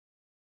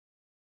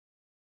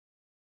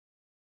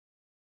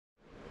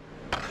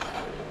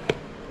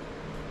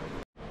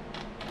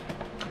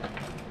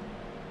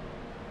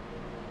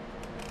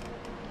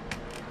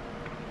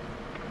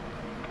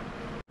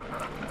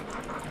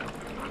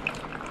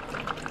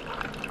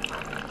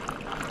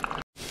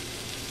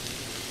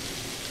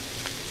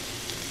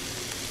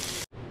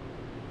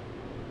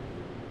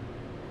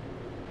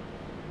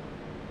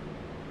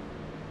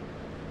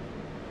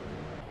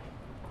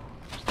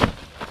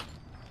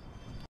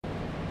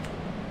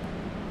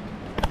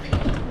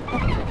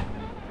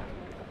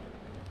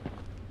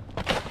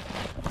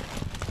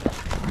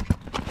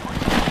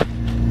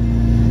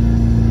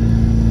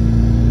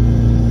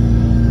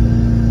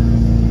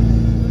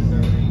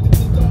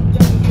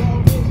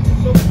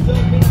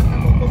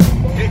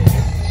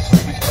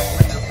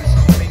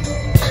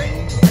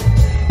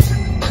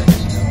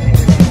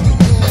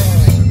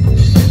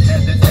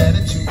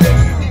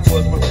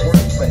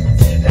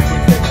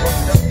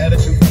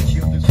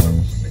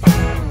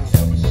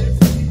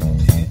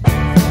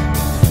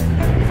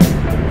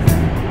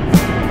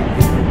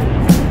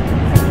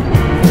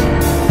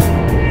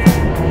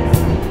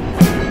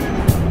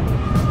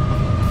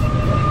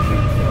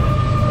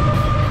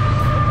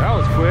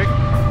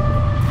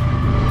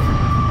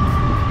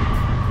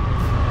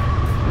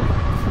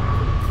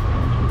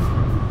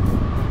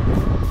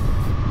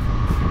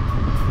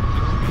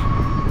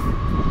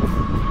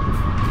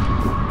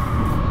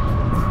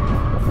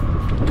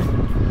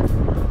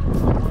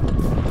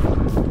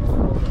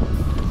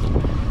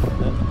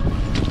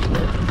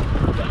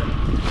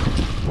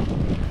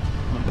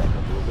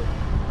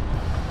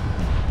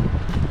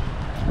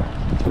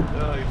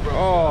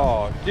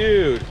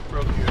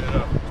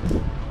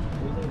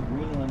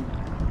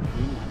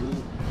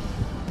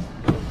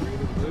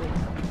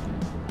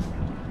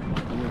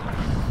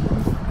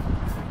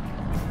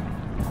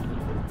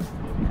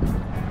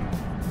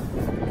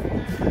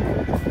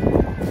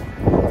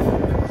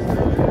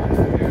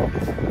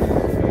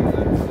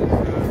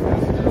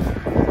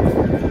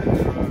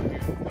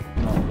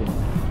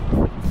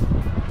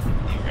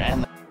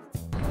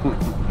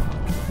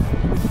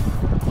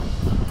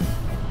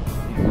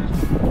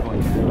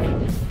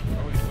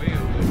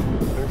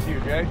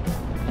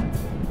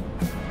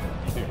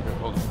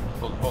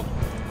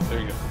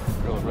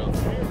Reel it.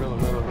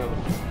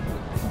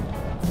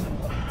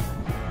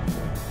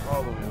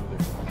 All the way over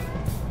there.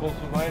 Pull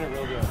some line and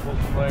reel down. Pull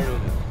some line and reel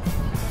down.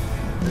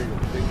 There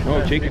you go.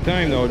 Take your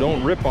time though.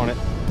 Don't rip on it.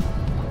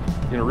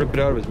 You're gonna rip it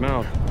out of his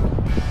mouth.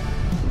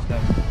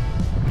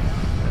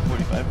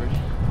 45, right?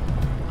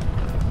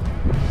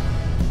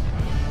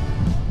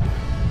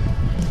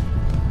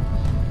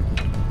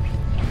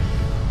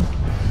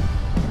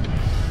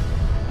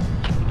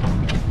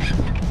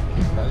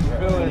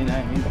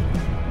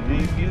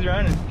 He's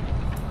running.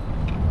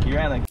 He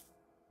ran like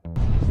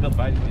still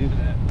fighting to do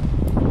that.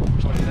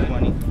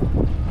 20.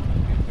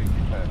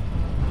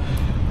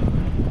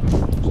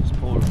 Just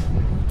pull her.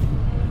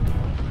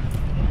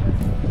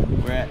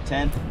 We're at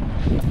 10.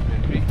 You're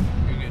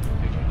good.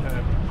 Take your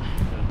time.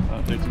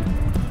 13.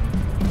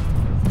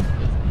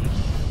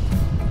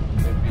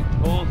 If he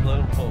pulls, let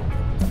him pull.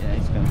 Yeah,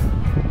 he's coming.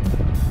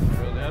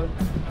 Reel down.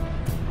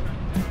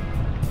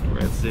 We're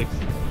at 6.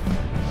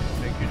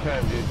 Take your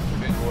time, dude.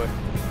 Big boy.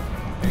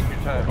 Take your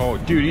time. Oh,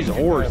 dude, he's a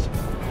horse.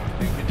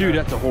 Dude,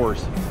 that's a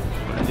horse.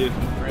 Dude,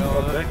 Reel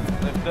up.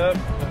 Lift up.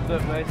 Lift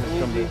up nice and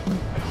easy.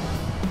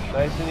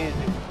 Nice and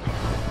easy.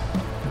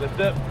 Lift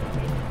up.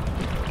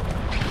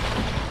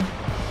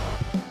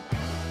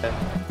 Take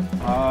your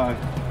time.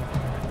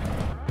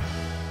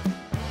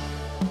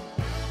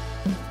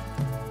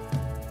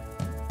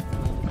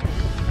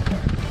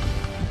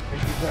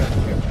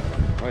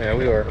 Oh yeah,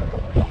 we are.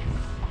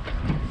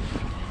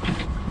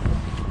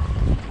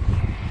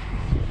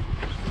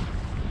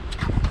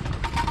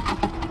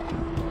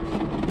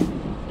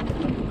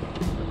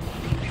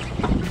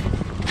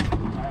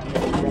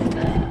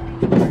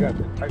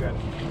 I got it.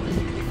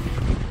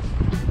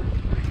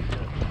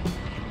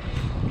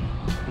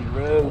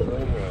 Run.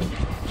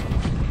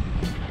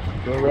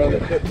 Go around the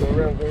tip, go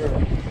around.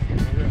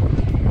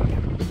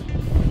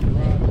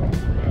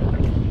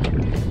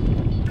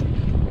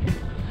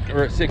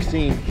 We're at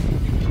 16.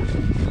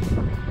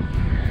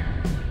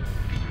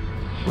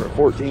 We're at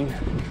 14.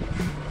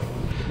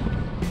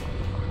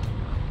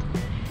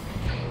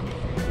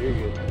 You're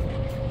good.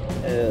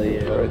 hell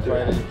yeah. Right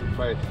there.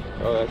 Fight.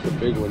 Oh, that's a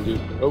big one, dude.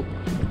 Oh,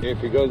 okay, if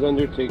he goes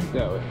under, take it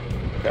that way.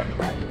 Yeah.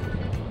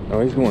 No,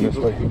 he's going this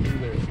way. Keep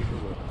him there, keep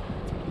him there.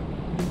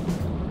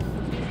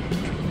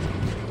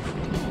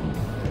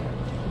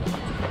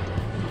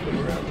 Put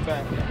him around the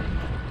back.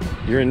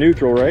 You're in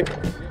neutral, right?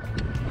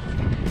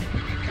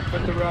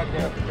 Put the rod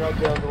down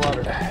the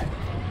water.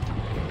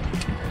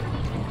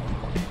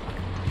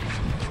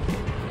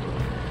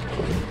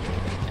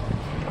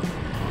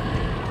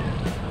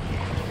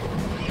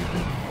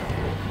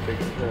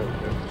 Take it down.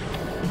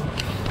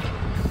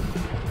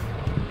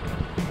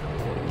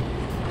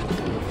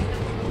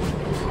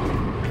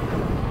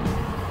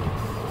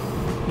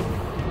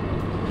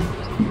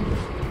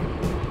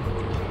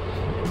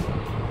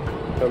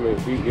 How many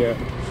feet, yeah?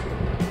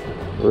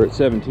 We're at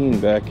 17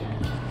 back.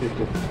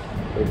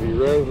 If he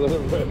runs, let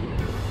him run.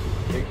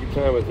 Take your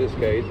time with this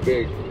guy, he's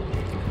big.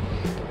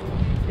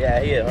 Yeah,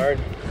 he hit hard.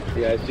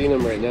 Yeah, I seen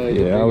him right now.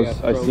 He's Yeah,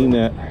 I seen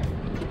that.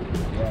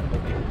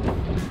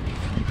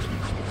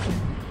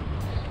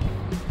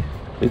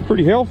 It's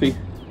pretty healthy.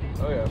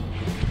 Oh yeah.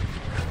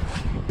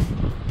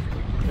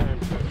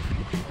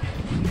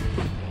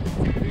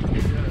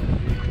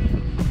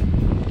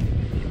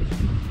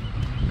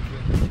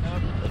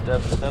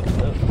 Step.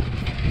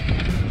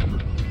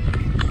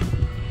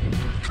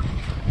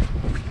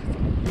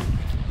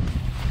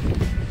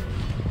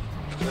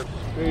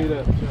 Straight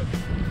up, Chuck.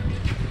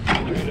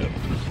 Straight up.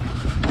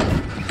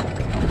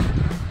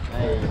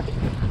 Hey.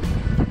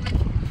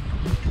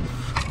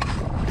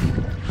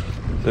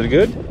 Is that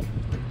good?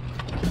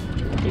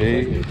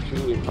 Hey,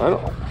 I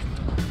don't.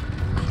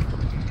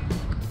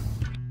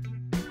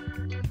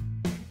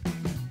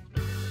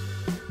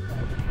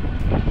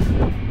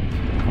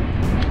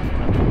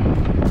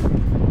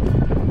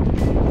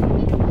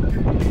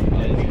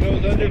 If he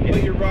goes under,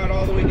 put your rod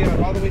all the way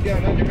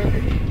down, under.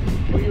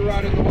 Put your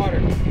rod in the water.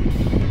 You're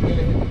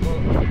gonna hit the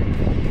boat.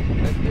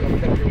 That's good, I'll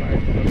cut your line.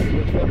 Okay,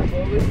 lift up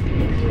slowly, put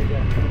your way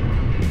down.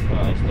 Oh,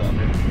 I stopped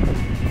it.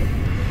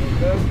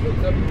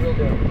 Lift up and reel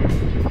down.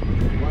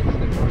 Watch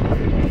the front.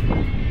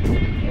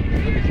 Okay,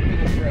 look at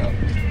spinning around.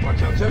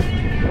 Watch out, Chuck.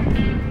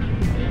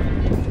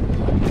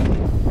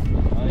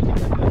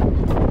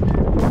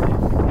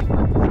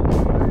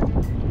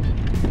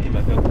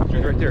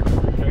 Right there.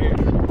 Right here.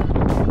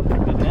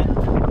 Good net.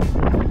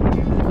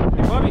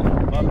 Hey, Bobby.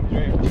 Bob, right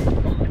here.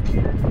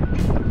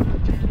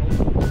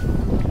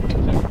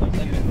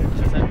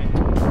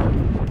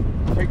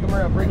 Take him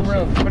around, bring him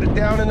around. Put it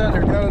down and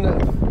under, down and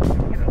under.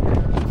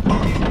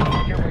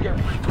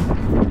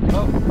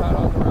 Oh, caught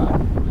on the rod.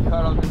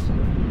 Caught on this.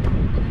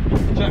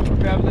 Chuck,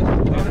 grab this.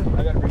 I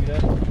gotta bring it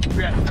up.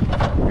 Grab it.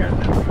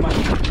 Come on.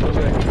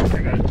 Okay. I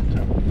got it.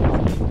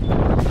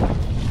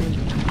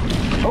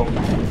 Oh,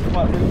 come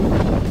on, bring him.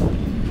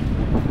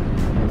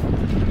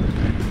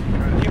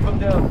 Keep him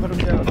down, put him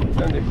down.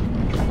 Under.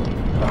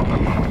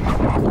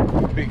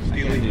 Big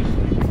steely.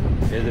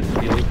 Is it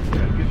steely?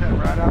 Get that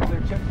rod out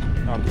there, Chuck.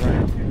 I'm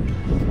trying.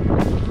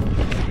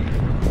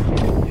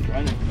 He's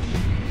running.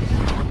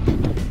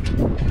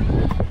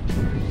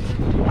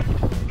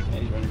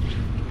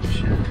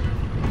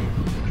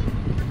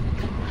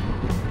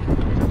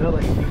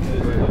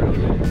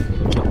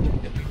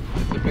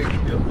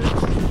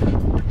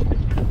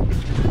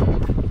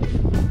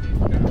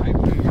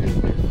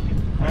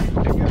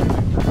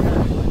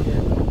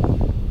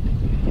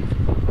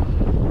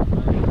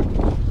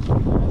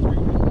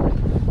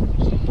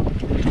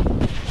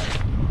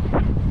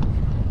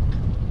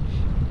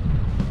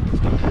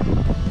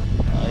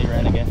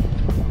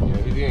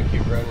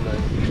 running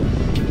on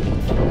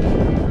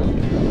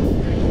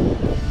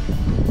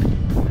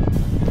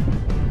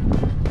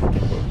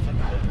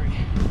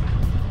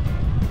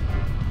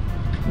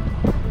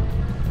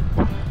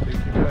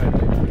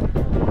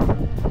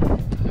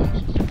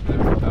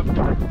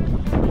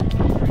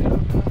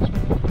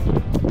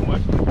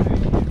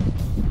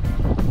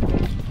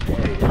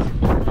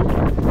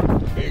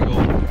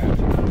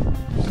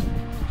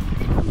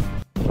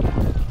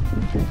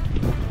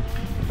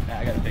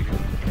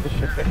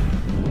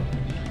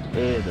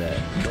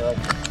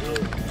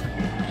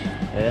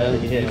Hell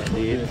yeah,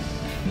 dude.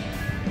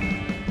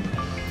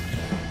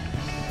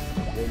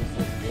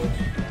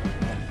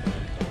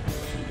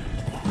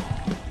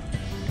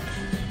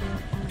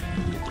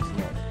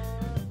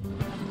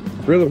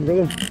 Reel him,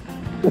 reel him.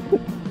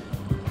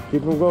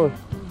 Keep him going.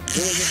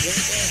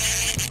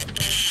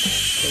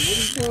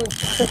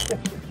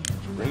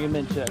 Bring him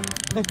in, check.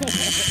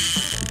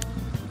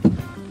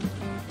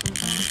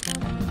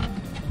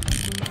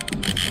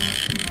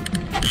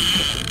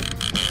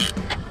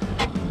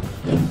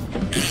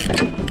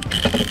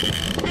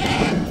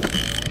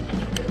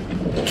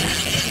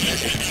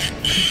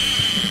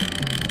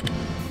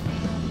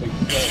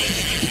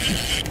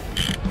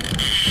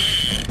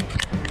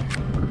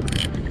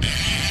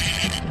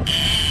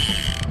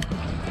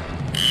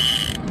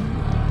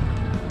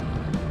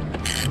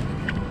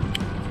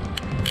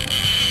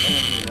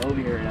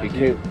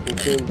 He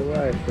came to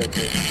life right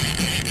there.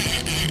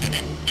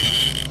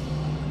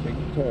 Take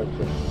your time,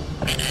 sir.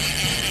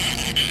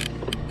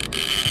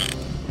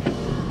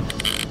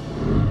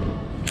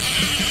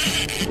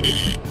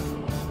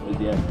 Where's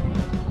he at?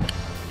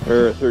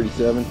 Or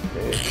 37.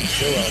 Yeah, he's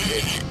still out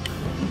there.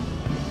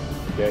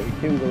 Yeah, he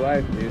came to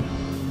life, dude. It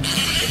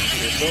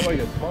felt like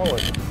a small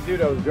one.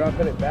 Dude, I was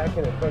dropping it back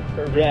and it fucked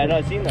her. Yeah, I know,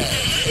 I've seen that.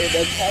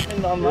 That's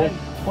happened on mine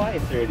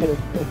twice already.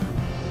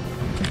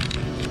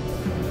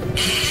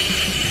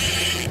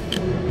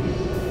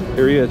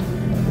 Here he is.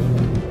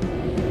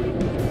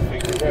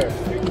 Take your time,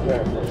 take your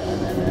time.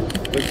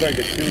 Looks like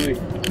a chili.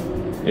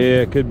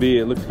 Yeah, it could be.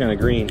 It looks kind of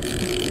green. Get him,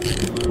 get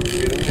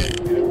him.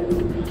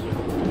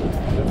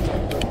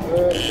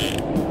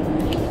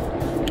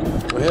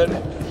 Go ahead.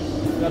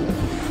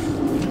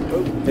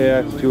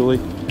 Yeah, it's Julie.